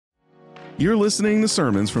You're listening to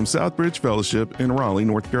sermons from Southbridge Fellowship in Raleigh,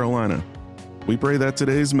 North Carolina. We pray that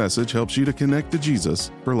today's message helps you to connect to Jesus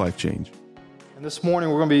for life change. And this morning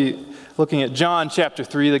we're going to be looking at John chapter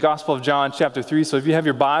 3, the Gospel of John chapter 3. So if you have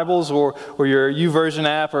your Bibles or your YouVersion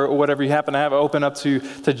app or whatever you happen to have, open up to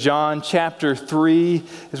John chapter 3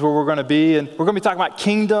 is where we're going to be. And we're going to be talking about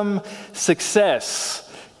kingdom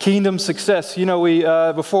success. Kingdom success. You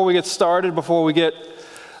know, before we get started, before we get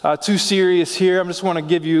too serious here, I just want to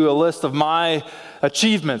give you a list of my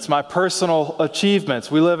achievements, my personal achievements.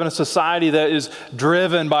 We live in a society that is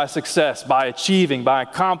driven by success, by achieving, by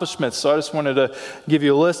accomplishments. So I just wanted to give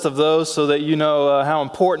you a list of those so that you know how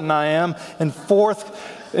important I am. In fourth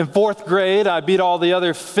grade, I beat all the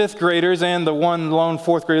other fifth graders and the one lone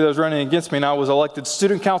fourth grader that was running against me, and I was elected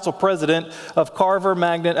student council president of Carver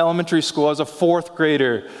Magnet Elementary School as a fourth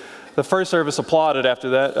grader. The first service applauded after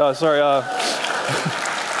that.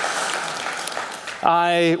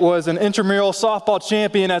 I was an intramural softball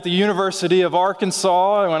champion at the University of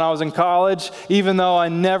Arkansas when I was in college. Even though I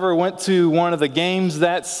never went to one of the games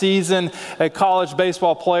that season, a college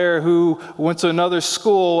baseball player who went to another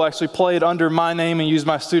school actually played under my name and used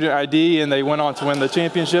my student ID, and they went on to win the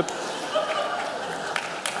championship.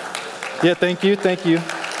 Yeah, thank you.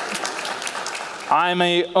 I'm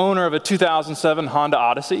a owner of a 2007 Honda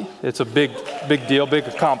Odyssey. It's a big deal, big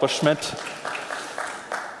accomplishment.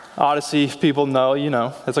 Odyssey, people know,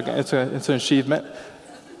 it's an achievement.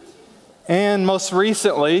 And most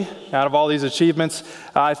recently, out of all these achievements,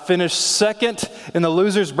 I finished second in the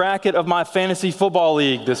loser's bracket of my fantasy football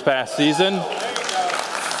league this past season. I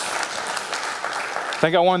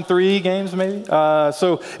think I won 3 games, maybe.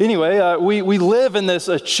 So anyway, we live in this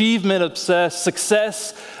achievement-obsessed,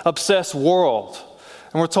 success-obsessed world.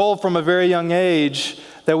 And we're told from a very young age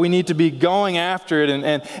that we need to be going after it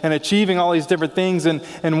and achieving all these different things.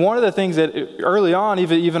 And one of the things that early on,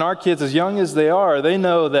 even our kids, as young as they are, they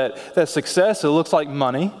know that success, it looks like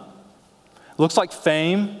money, it looks like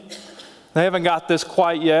fame. They haven't got this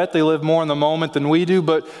quite yet. They live more in the moment than we do.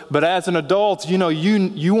 But as an adult,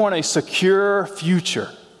 you want a secure future.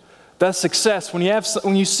 That's success. When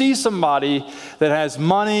you see somebody that has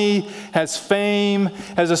money, has fame,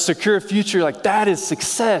 has a secure future, like that is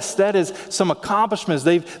success. That is some accomplishments.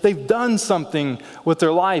 They've done something with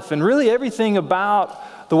their life. And really everything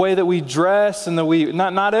about the way that we dress and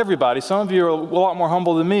not everybody. Some of you are a lot more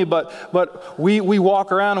humble than me, but we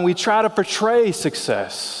walk around and we try to portray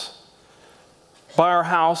success. By our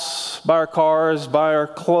house, by our cars, by our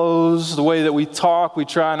clothes, the way that we talk. We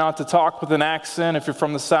try not to talk with an accent. If you're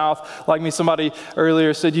from the South, like me, somebody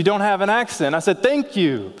earlier said, "You don't have an accent." I said, "Thank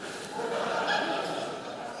you."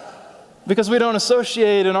 Because we don't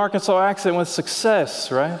associate an Arkansas accent with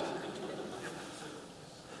success, right?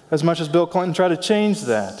 As much as Bill Clinton tried to change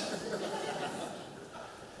that.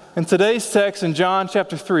 In today's text in John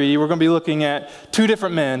chapter 3, we're going to be looking at 2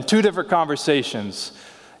 different men, 2 different conversations.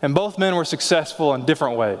 And both men were successful in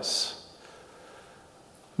different ways.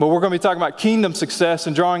 But we're going to be talking about kingdom success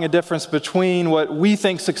and drawing a difference between what we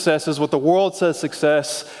think success is, what the world says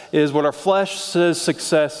success is, what our flesh says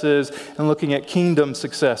success is, and looking at kingdom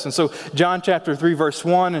success. And so John chapter 3, verse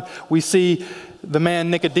 1, we see the man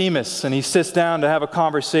Nicodemus, and he sits down to have a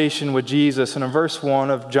conversation with Jesus. And in verse 1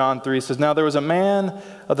 of John 3, it says, "Now there was a man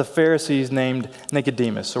of the Pharisees named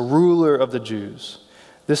Nicodemus, a ruler of the Jews.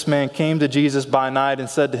 This man came to Jesus by night and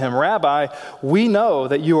said to him, 'Rabbi, we know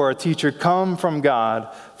that you are a teacher come from God,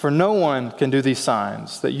 for no one can do these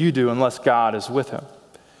signs that you do unless God is with him.'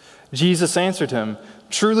 Jesus answered him,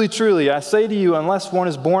 'Truly, truly, I say to you, unless one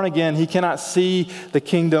is born again, he cannot see the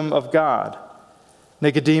kingdom of God.'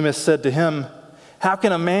 Nicodemus said to him, 'How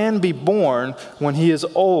can a man be born when he is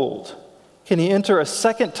old? Can he enter a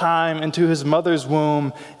second time into his mother's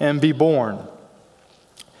womb and be born?'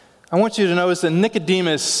 I want you to notice that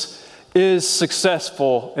Nicodemus is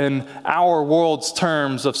successful in our world's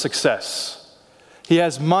terms of success. He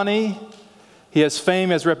has money, he has fame,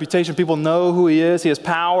 he has reputation, people know who he is, he has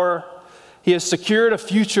power. He has secured a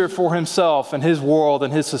future for himself and his world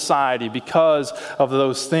and his society because of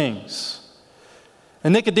those things.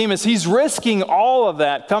 And Nicodemus, he's risking all of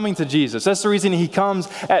that coming to Jesus. That's the reason he comes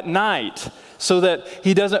at night, so that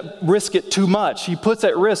he doesn't risk it too much. He puts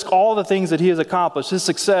at risk all the things that he has accomplished, his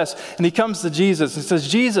success, and he comes to Jesus and says,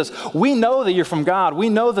 "Jesus, we know that you're from God. We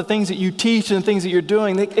know the things that you teach and the things that you're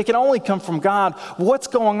doing, it can only come from God. What's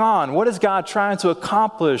going on? What is God trying to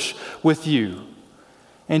accomplish with you?"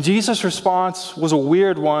 And Jesus' response was a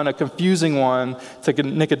weird one, a confusing one to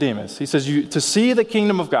Nicodemus. He says, to see the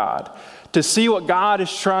kingdom of God, to see what God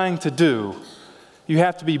is trying to do, you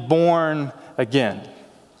have to be born again.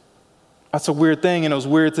 That's a weird thing, and it was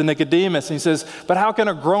weird to Nicodemus. And he says, but how can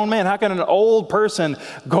a grown man, how can an old person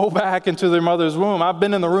go back into their mother's womb? I've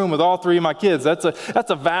been in the room with all three of my kids. That's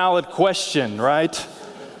a valid question, right?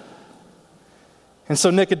 And so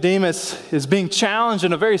Nicodemus is being challenged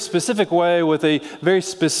in a very specific way with a very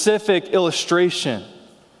specific illustration.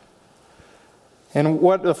 And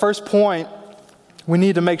what the first point we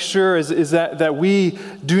need to make sure is that we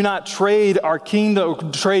do not trade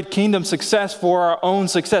kingdom success for our own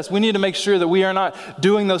success. We need to make sure that we are not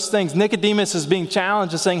doing those things. Nicodemus is being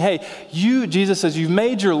challenged and saying, hey, Jesus says, you've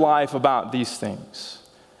made your life about these things.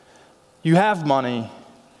 You have money.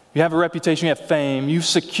 You have a reputation, you have fame, you've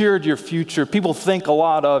secured your future. People think a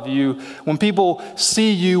lot of you. When people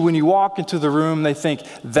see you, when you walk into the room, they think,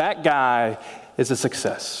 that guy is a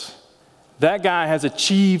success. That guy has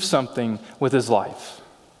achieved something with his life.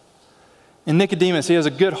 And Nicodemus, he has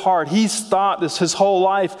a good heart. He's thought this his whole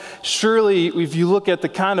life. Surely, if you look at the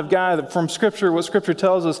kind of guy that from Scripture, what Scripture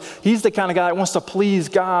tells us, he's the kind of guy that wants to please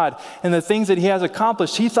God. And the things that he has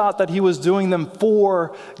accomplished, he thought that he was doing them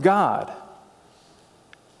for God.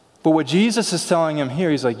 But what Jesus is telling him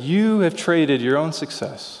here, he's like, you have traded your own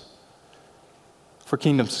success for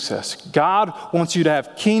kingdom success. God wants you to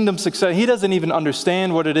have kingdom success. He doesn't even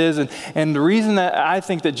understand what it is. And the reason that I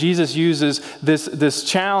think that Jesus uses this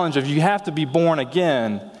challenge of you have to be born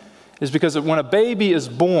again is because when a baby is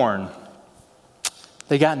born,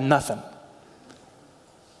 they got nothing.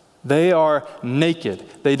 They are naked.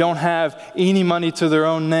 They don't have any money to their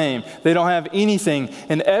own name. They don't have anything.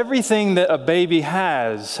 And everything that a baby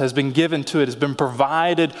has been given to it, has been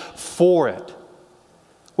provided for it.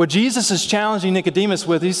 What Jesus is challenging Nicodemus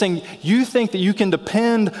with, he's saying, you think that you can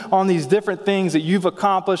depend on these different things that you've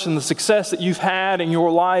accomplished and the success that you've had in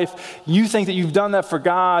your life. You think that you've done that for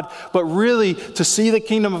God, but really to see the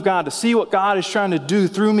kingdom of God, to see what God is trying to do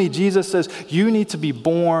through me, Jesus says, you need to be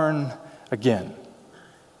born again.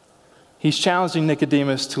 He's challenging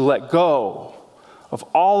Nicodemus to let go of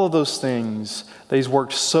all of those things that he's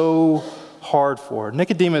worked so hard for.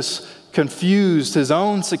 Nicodemus confused his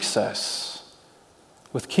own success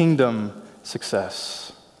with kingdom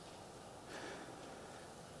success.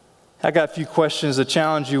 I got a few questions to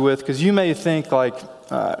challenge you with, because you may think like,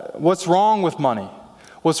 what's wrong with money?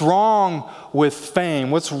 What's wrong with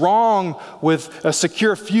fame? What's wrong with a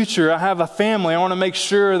secure future? I have a family. I want to make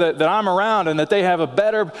sure that I'm around and that they have a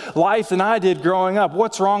better life than I did growing up.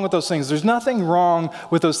 What's wrong with those things? There's nothing wrong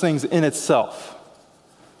with those things in itself.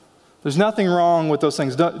 There's nothing wrong with those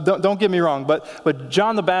things. Don't get me wrong, but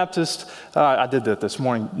John the Baptist, I did that this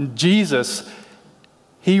morning. Jesus,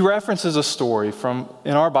 he references a story from,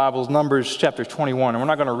 in our Bibles, Numbers chapter 21, and we're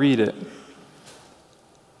not going to read it.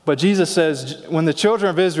 But Jesus says, when the children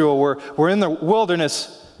of Israel were in the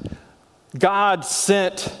wilderness, God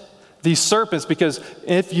sent these serpents, because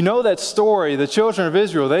if you know that story, the children of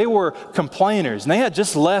Israel, they were complainers, and they had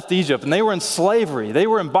just left Egypt, and they were in slavery. They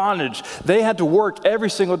were in bondage. They had to work every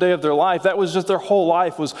single day of their life. That was just their whole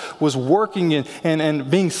life was working and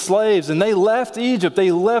being slaves. And they left Egypt. They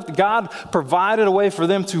left. God provided a way for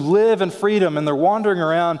them to live in freedom, and they're wandering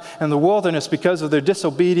around in the wilderness because of their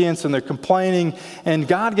disobedience and their complaining. And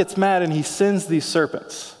God gets mad, and he sends these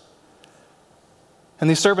serpents. And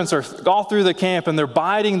these serpents are all through the camp, and they're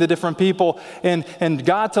biting the different people. And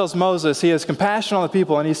God tells Moses, he has compassion on the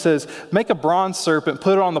people, and he says, make a bronze serpent,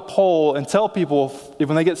 put it on the pole, and tell people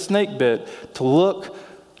when they get snake bit to look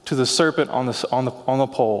to the serpent on the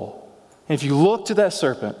pole. And if you look to that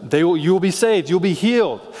serpent, you will be saved, you'll be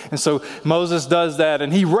healed. And so Moses does that,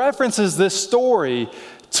 and he references this story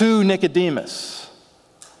to Nicodemus.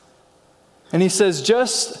 And he says,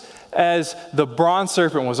 just as the bronze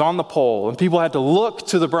serpent was on the pole and people had to look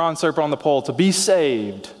to the bronze serpent on the pole to be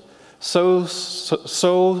saved, so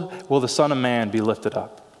will the Son of Man be lifted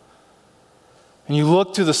up. And you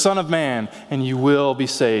look to the Son of Man and you will be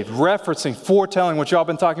saved. Referencing, foretelling what y'all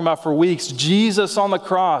been talking about for weeks, Jesus on the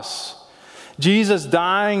cross. Jesus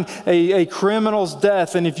dying a criminal's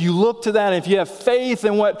death. And if you look to that, if you have faith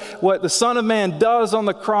in what the Son of Man does on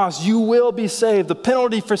the cross, you will be saved. The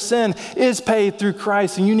penalty for sin is paid through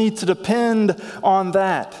Christ, and you need to depend on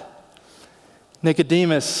that.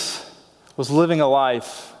 Nicodemus was living a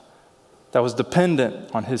life that was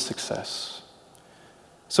dependent on his success.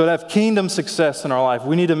 So to have kingdom success in our life,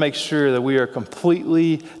 we need to make sure that we are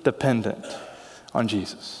completely dependent on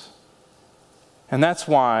Jesus. And that's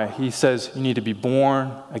why he says you need to be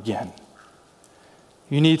born again.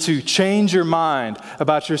 You need to change your mind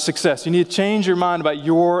about your success. You need to change your mind about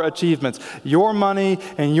your achievements, your money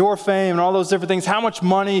and your fame and all those different things. How much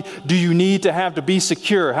money do you need to have to be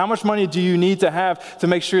secure? How much money do you need to have to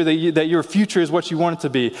make sure that your future is what you want it to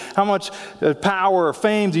be? How much power or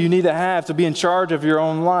fame do you need to have to be in charge of your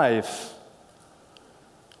own life?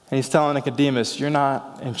 And he's telling Nicodemus, you're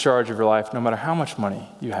not in charge of your life no matter how much money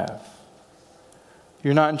you have.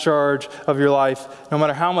 You're not in charge of your life no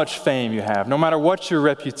matter how much fame you have, no matter what your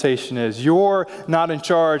reputation is. You're not in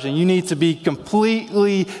charge, and you need to be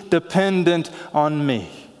completely dependent on me.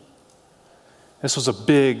 This was a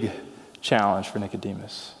big challenge for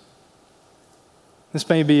Nicodemus. This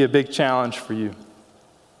may be a big challenge for you,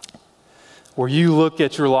 where you look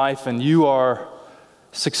at your life and you are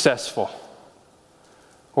successful,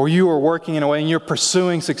 or you are working in a way and you're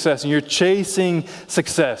pursuing success and you're chasing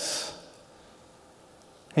success.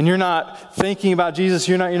 And you're not thinking about Jesus.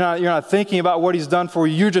 You're not thinking about what he's done for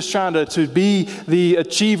you. You're just trying to be the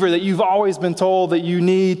achiever that you've always been told that you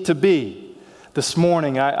need to be. This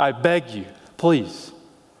morning, I beg you, please,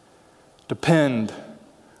 depend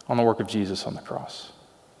on the work of Jesus on the cross.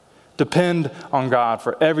 Depend on God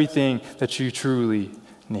for everything that you truly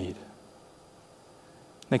need.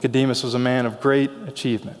 Nicodemus was a man of great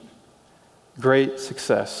achievement, great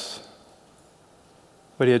success.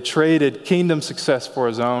 But he had traded kingdom success for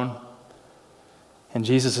his own. And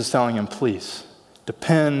Jesus is telling him, please,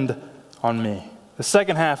 depend on me. The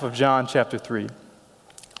second half of John chapter 3.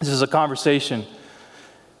 This is a conversation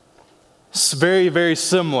very, very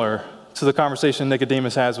similar to the conversation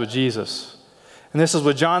Nicodemus has with Jesus. And this is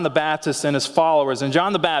with John the Baptist and his followers. And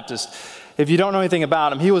John the Baptist, if you don't know anything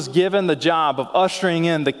about him, he was given the job of ushering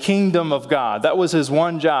in the kingdom of God. That was his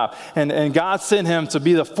one job. And God sent him to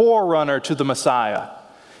be the forerunner to the Messiah.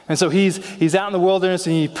 And so he's out in the wilderness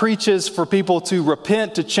and he preaches for people to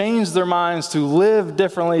repent, to change their minds, to live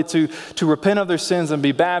differently, to repent of their sins and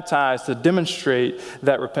be baptized to demonstrate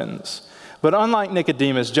that repentance. But unlike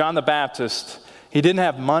Nicodemus, John the Baptist, he didn't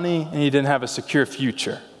have money and he didn't have a secure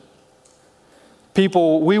future. We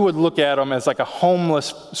would look at him as like a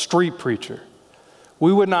homeless street preacher.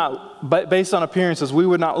 We would not, based on appearances, we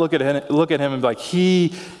would not look at him and be like,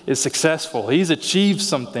 he is successful. He's achieved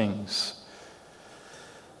some things.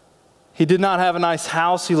 He did not have a nice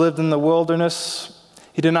house. He lived in the wilderness.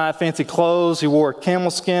 He did not have fancy clothes. He wore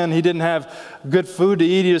camel skin. He didn't have good food to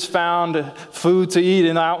eat. He just found food to eat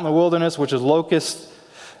out in the wilderness, which is locusts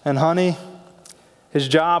and honey. His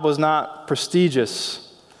job was not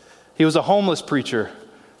prestigious. He was a homeless preacher.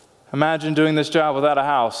 Imagine doing this job without a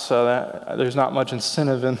house. There's not much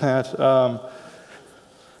incentive in that.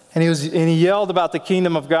 And he yelled about the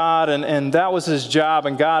kingdom of God, and that was his job,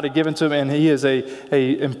 and God had given to him, and he is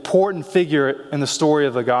a important figure in the story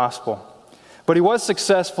of the gospel. But he was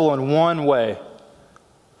successful in one way.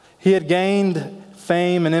 He had gained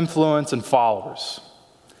fame and influence and followers.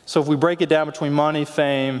 So if we break it down between money,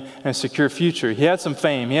 fame, and a secure future, he had some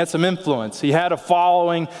fame, he had some influence, he had a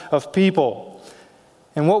following of people.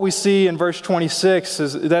 And what we see in verse 26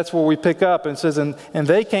 is that's where we pick up, and it says, and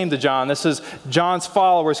they came to John. This is John's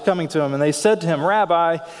followers coming to him, and they said to him,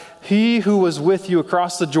 Rabbi, he who was with you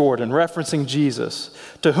across the Jordan, referencing Jesus,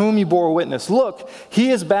 to whom you bore witness, look, he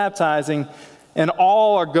is baptizing, and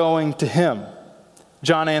all are going to him.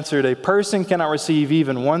 John answered, a person cannot receive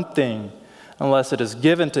even one thing unless it is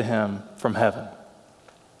given to him from heaven.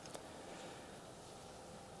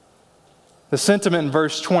 The sentiment in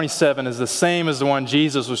verse 27 is the same as the one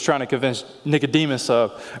Jesus was trying to convince Nicodemus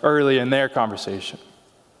of early in their conversation.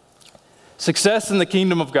 Success in the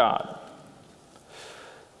kingdom of God.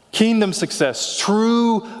 Kingdom success,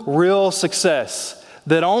 true, real success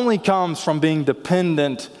that only comes from being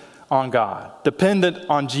dependent on God, dependent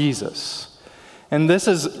on Jesus. And this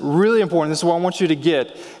is really important. This is what I want you to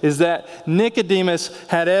get, is that Nicodemus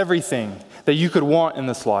had everything that you could want in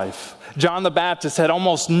this life. John the Baptist had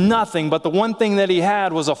almost nothing, but the one thing that he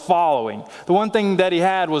had was a following. The one thing that he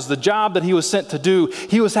had was the job that he was sent to do.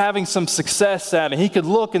 He was having some success at it. He could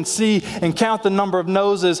look and see and count the number of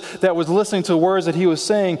noses that was listening to the words that he was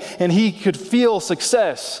saying, and he could feel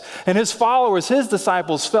success. And his followers, his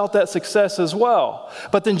disciples, felt that success as well.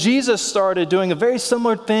 But then Jesus started doing a very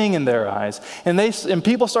similar thing in their eyes, and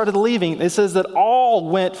people started leaving. It says that all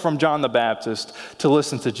went from John the Baptist to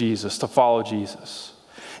listen to Jesus, to follow Jesus.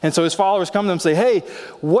 And so his followers come to him and say, hey,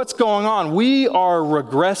 what's going on? We are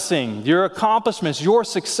regressing. Your accomplishments, your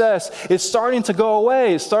success is starting to go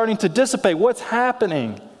away. It's starting to dissipate. What's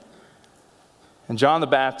happening? And John the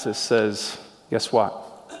Baptist says, guess what?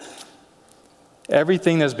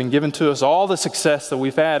 everything that's been given to us, all the success that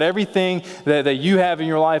we've had, everything that you have in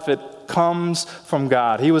your life, it comes from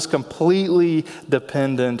God. He was completely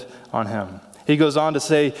dependent on him. He goes on to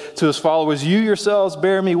say to his followers, you yourselves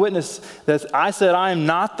bear me witness that I said I am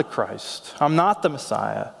not the Christ. I'm not the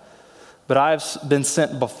Messiah, but I have been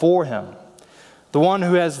sent before him. The one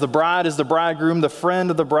who has the bride is the bridegroom, the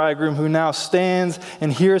friend of the bridegroom who now stands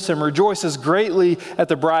and hears him, rejoices greatly at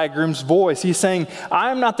the bridegroom's voice. He's saying,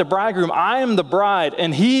 I am not the bridegroom, I am the bride,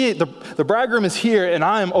 and the bridegroom is here, and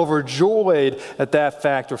I am overjoyed at that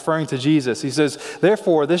fact, referring to Jesus. He says,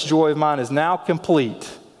 therefore, this joy of mine is now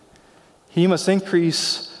complete. He must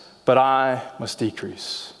increase, but I must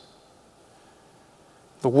decrease.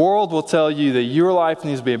 The world will tell you that your life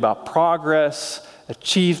needs to be about progress,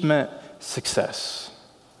 achievement, success.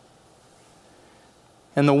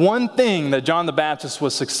 And the one thing that John the Baptist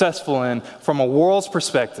was successful in from a world's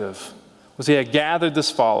perspective was he had gathered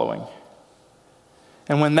this following.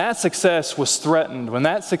 And when that success was threatened, when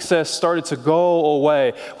that success started to go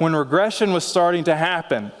away, when regression was starting to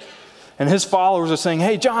happen, and his followers are saying,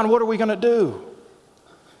 hey, John, what are we going to do?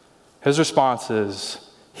 His response is,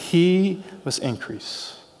 he must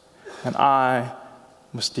increase, and I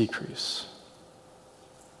must decrease.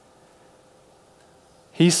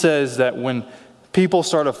 He says that when people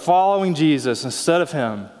started following Jesus instead of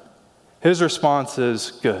him, his response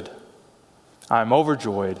is, good. I'm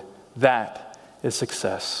overjoyed. That is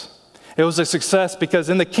success. It was a success because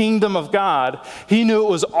in the kingdom of God, he knew it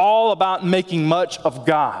was all about making much of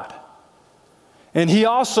God. And he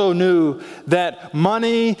also knew that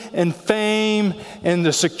money and fame and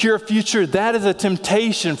the secure future, that is a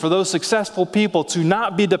temptation for those successful people to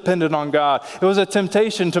not be dependent on God. It was a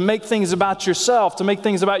temptation to make things about yourself, to make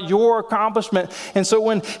things about your accomplishment. And so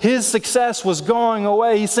when his success was going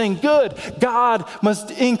away, he's saying, good, God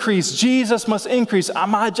must increase, Jesus must increase.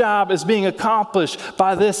 My job is being accomplished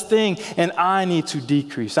by this thing, and I need to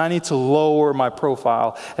decrease. I need to lower my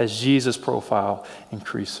profile as Jesus' profile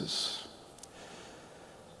increases.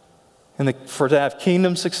 And to have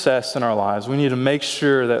kingdom success in our lives, we need to make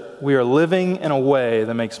sure that we are living in a way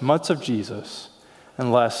that makes much of Jesus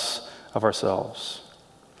and less of ourselves.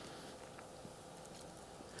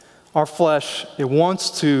 Our flesh, it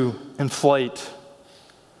wants to inflate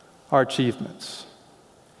our achievements.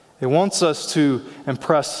 It wants us to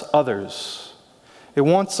impress others. It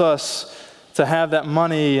wants us to have that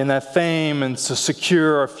money and that fame and to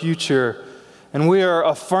secure our future. And we are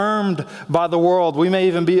affirmed by the world. We may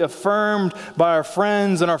even be affirmed by our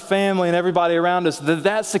friends and our family and everybody around us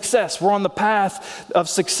that success, we're on the path of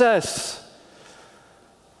success.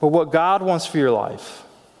 But what God wants for your life,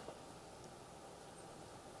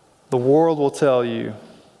 the world will tell you,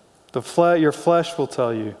 your flesh will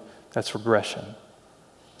tell you, that's regression.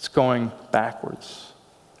 It's going backwards.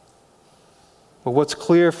 But what's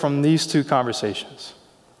clear from these two conversations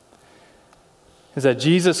is that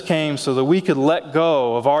Jesus came so that we could let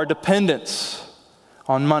go of our dependence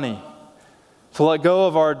on money, to let go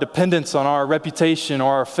of our dependence on our reputation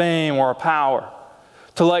or our fame or our power,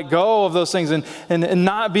 to let go of those things and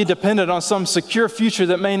not be dependent on some secure future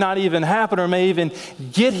that may not even happen or may even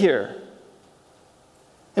get here,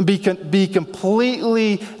 and be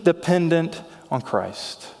completely dependent on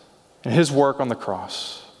Christ and his work on the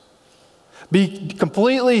cross. Be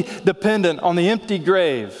completely dependent on the empty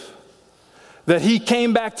grave, that he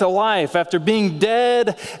came back to life after being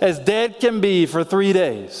dead as dead can be for 3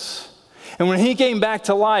 days. And when he came back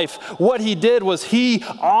to life, what he did was he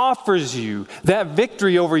offers you that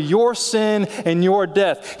victory over your sin and your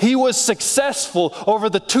death. He was successful over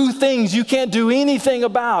the two things you can't do anything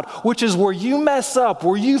about, which is where you mess up,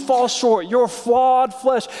 where you fall short, your flawed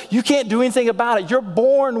flesh. You can't do anything about it. You're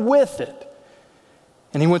born with it.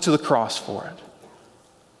 And he went to the cross for it.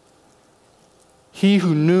 He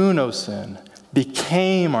who knew no sin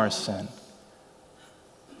became our sin.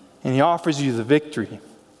 And he offers you the victory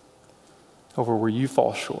over where you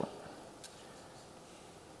fall short.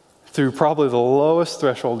 Through probably the lowest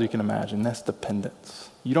threshold you can imagine, that's dependence.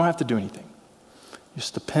 You don't have to do anything. You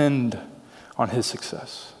just depend on his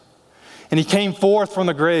success. And he came forth from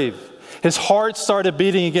the grave. His heart started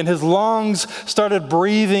beating again. His lungs started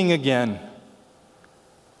breathing again.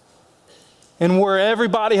 And where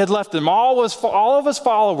everybody had left him, all of his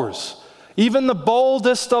followers, even the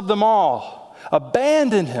boldest of them all,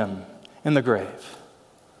 abandoned him in the grave.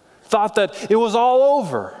 Thought that it was all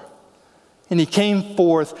over. And he came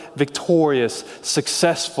forth victorious,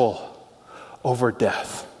 successful over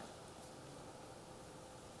death.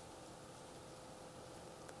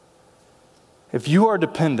 If you are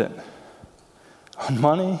dependent on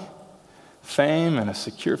money, fame, and a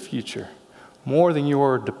secure future more than you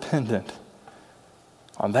are dependent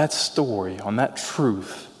on that story, on that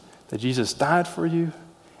truth that Jesus died for you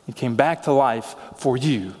and came back to life for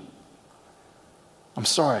you, I'm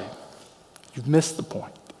sorry, you've missed the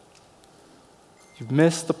point. You've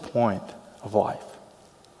missed the point of life.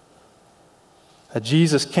 That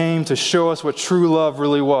Jesus came to show us what true love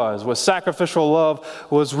really was, what sacrificial love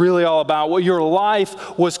was really all about, what your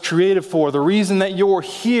life was created for. The reason that you're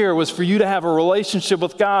here was for you to have a relationship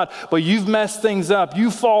with God, but you've messed things up.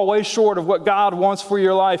 You fall way short of what God wants for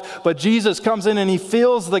your life. But Jesus comes in and he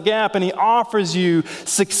fills the gap and he offers you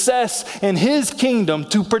success in his kingdom,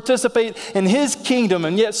 to participate in his kingdom.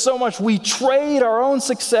 And yet so much we trade our own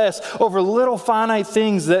success over little finite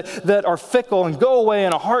things that are fickle and go away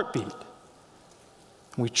in a heartbeat.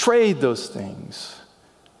 We trade those things.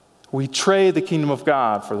 We trade the kingdom of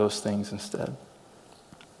God for those things instead.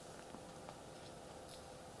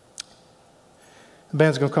 The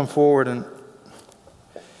band's going to come forward, and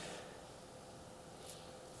I'm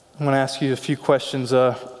going to ask you a few questions.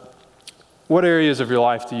 What areas of your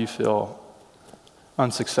life do you feel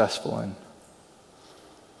unsuccessful in?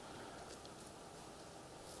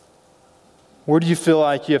 Where do you feel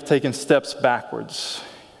like you have taken steps backwards?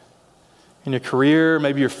 In your career,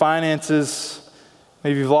 maybe your finances,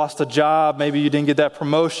 maybe you've lost a job, maybe you didn't get that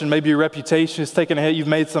promotion, maybe your reputation is taking a hit, you've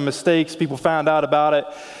made some mistakes, people found out about it,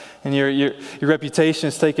 and your reputation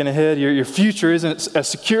is taking a hit, your future isn't as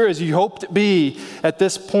secure as you hoped to be at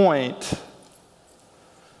this point. And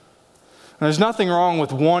there's nothing wrong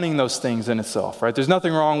with wanting those things in itself, right? There's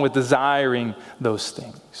nothing wrong with desiring those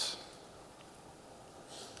things.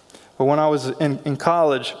 But when I was in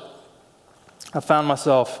college, I found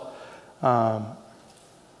myself I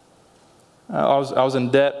was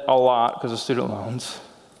in debt a lot because of student loans,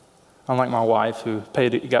 unlike my wife who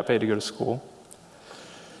got paid to go to school.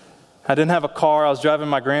 I didn't have a car. I was driving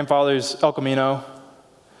my grandfather's El Camino.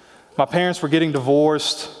 My parents were getting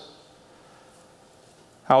divorced.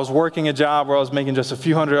 I was working a job where I was making just a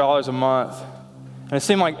few $100s a month. And it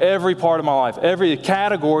seemed like every part of my life, every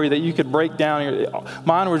category that you could break down,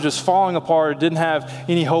 mine were just falling apart. It didn't have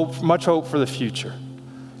any hope, much hope for the future.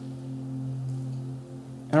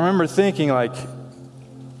 And I remember thinking, like,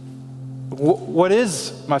 what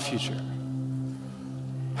is my future?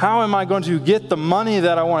 How am I going to get the money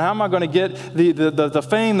that I want? How am I going to get the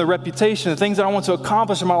fame, the reputation, the things that I want to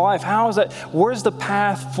accomplish in my life? How is that? Where's the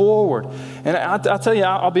path forward? And I'll tell you,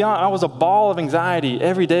 I'll be honest, I was a ball of anxiety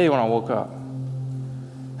every day when I woke up.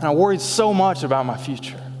 And I worried so much about my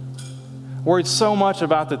future. Worried so much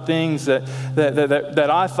about the things that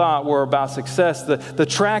I thought were about success, the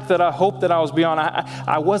track that I hoped that I was beyond.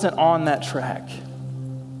 I wasn't on that track.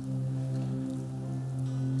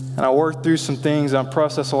 And I worked through some things, and I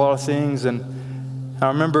processed a lot of things, and I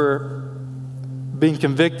remember being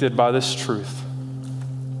convicted by this truth.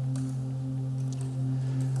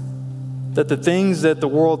 That the things that the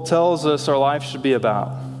world tells us our life should be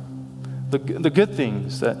about, the good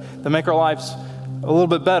things that make our lives a little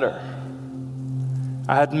bit better,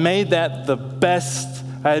 I had made that the best.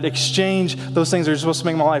 I had exchanged those things that are supposed to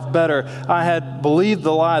make my life better. I had believed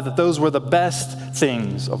the lie that those were the best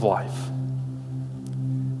things of life.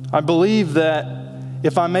 I believed that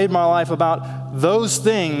if I made my life about those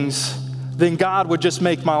things, then God would just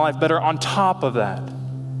make my life better on top of that.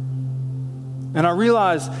 And I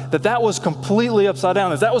realized that was completely upside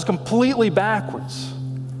down, that was completely backwards.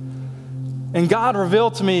 And God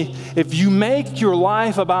revealed to me, if you make your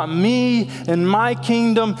life about me and my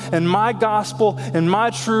kingdom and my gospel and my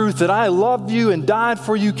truth, that I loved you and died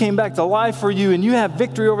for you, came back to life for you, and you have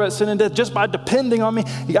victory over that sin and death just by depending on me,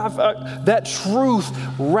 that truth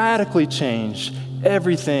radically changed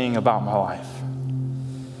everything about my life.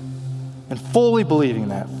 And fully believing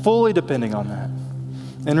that, fully depending on that,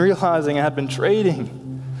 and realizing I had been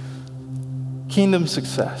trading kingdom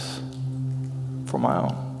success for my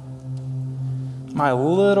own. My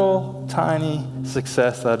little tiny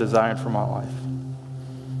success that I desired for my life.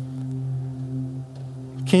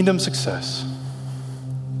 Kingdom success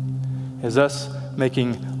is us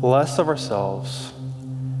making less of ourselves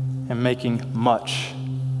and making much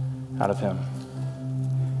out of Him.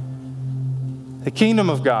 The kingdom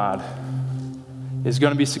of God is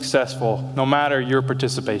going to be successful no matter your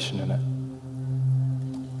participation in it.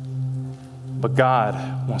 But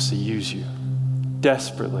God wants to use you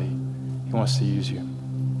desperately. He wants to use you.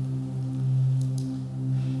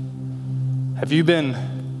 Have you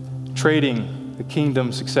been trading the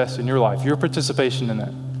kingdom success in your life, your participation in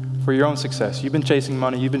it, for your own success? You've been chasing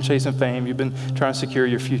money, you've been chasing fame, you've been trying to secure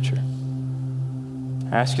your future.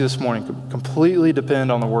 I ask you this morning to completely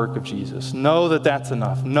depend on the work of Jesus. Know that that's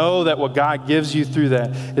enough. Know that what God gives you through that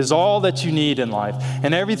is all that you need in life.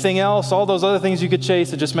 And everything else, all those other things you could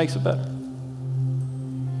chase, it just makes it better.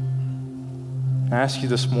 I ask you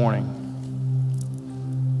this morning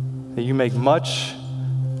that you make much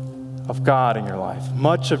of God in your life,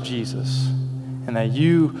 much of Jesus, and that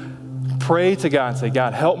you pray to God and say,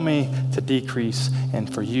 God, help me to decrease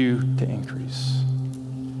and for you to increase.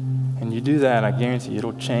 And you do that, I guarantee you,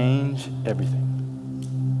 it'll change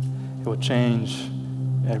everything. It will change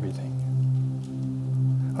everything.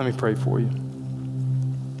 Let me pray for you.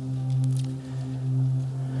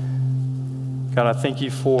 God, I thank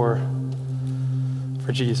you for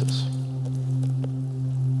Jesus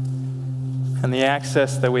and the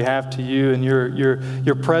access that we have to you and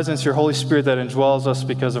your presence, your Holy Spirit that indwells us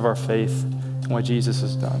because of our faith and what Jesus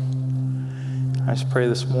has done. I just pray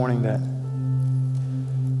this morning that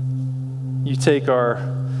you take our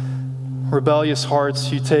rebellious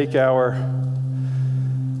hearts, you take our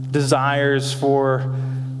desires for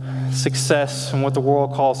success and what the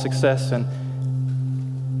world calls success, and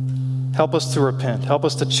help us to repent. Help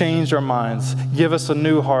us to change our minds. Give us a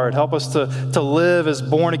new heart. Help us to live as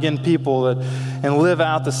born-again people and live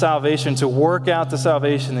out the salvation, to work out the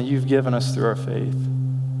salvation that you've given us through our faith.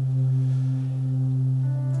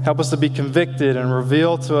 Help us to be convicted and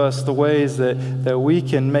reveal to us the ways that we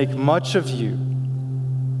can make much of you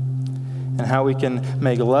and how we can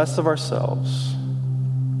make less of ourselves.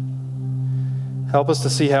 Help us to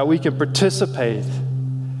see how we can participate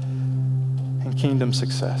in kingdom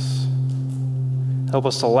success. Help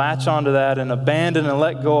us to latch onto that and abandon and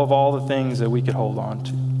let go of all the things that we could hold on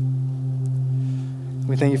to.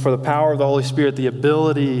 We thank you for the power of the Holy Spirit, the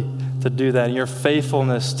ability to do that, and your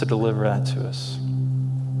faithfulness to deliver that to us.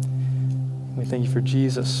 We thank you for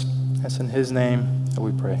Jesus. That's in his name that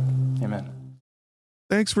we pray. Amen.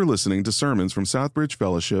 Thanks for listening to sermons from Southbridge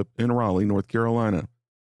Fellowship in Raleigh, North Carolina.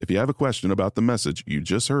 If you have a question about the message you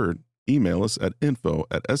just heard, email us at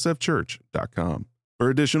info@sfchurch.com. For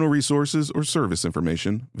additional resources or service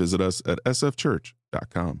information, visit us at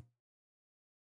sfchurch.com.